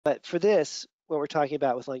But for this, what we're talking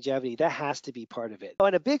about with longevity, that has to be part of it. Oh,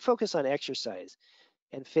 and a big focus on exercise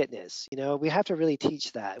and fitness. We have to really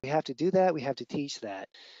teach that. We have to do that. We have to teach that.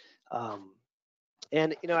 Um,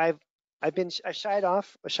 and I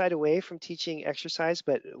shied away from teaching exercise,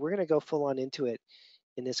 but we're going to go full on into it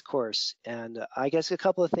in this course. And I guess a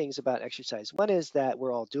couple of things about exercise. One is that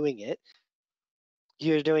we're all doing it.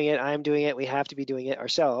 You're doing it, I'm doing it, we have to be doing it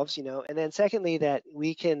ourselves. And then secondly, that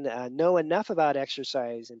we can know enough about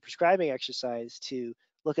exercise and prescribing exercise to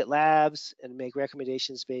look at labs and make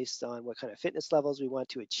recommendations based on what kind of fitness levels we want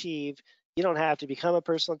to achieve. You don't have to become a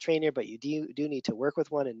personal trainer, but you do need to work with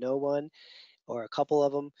one and know one or a couple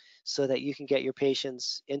of them so that you can get your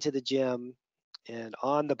patients into the gym and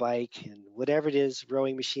on the bike and whatever it is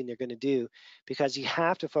rowing machine they're going to do, because you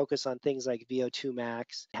have to focus on things like VO2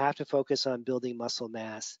 max, you have to focus on building muscle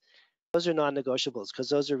mass. Those are non-negotiables because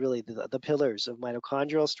those are really the pillars of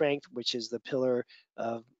mitochondrial strength, which is the pillar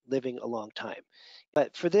of living a long time.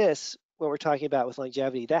 But for this, what we're talking about with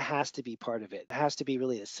longevity, that has to be part of it. It has to be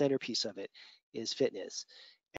really the centerpiece of it is fitness.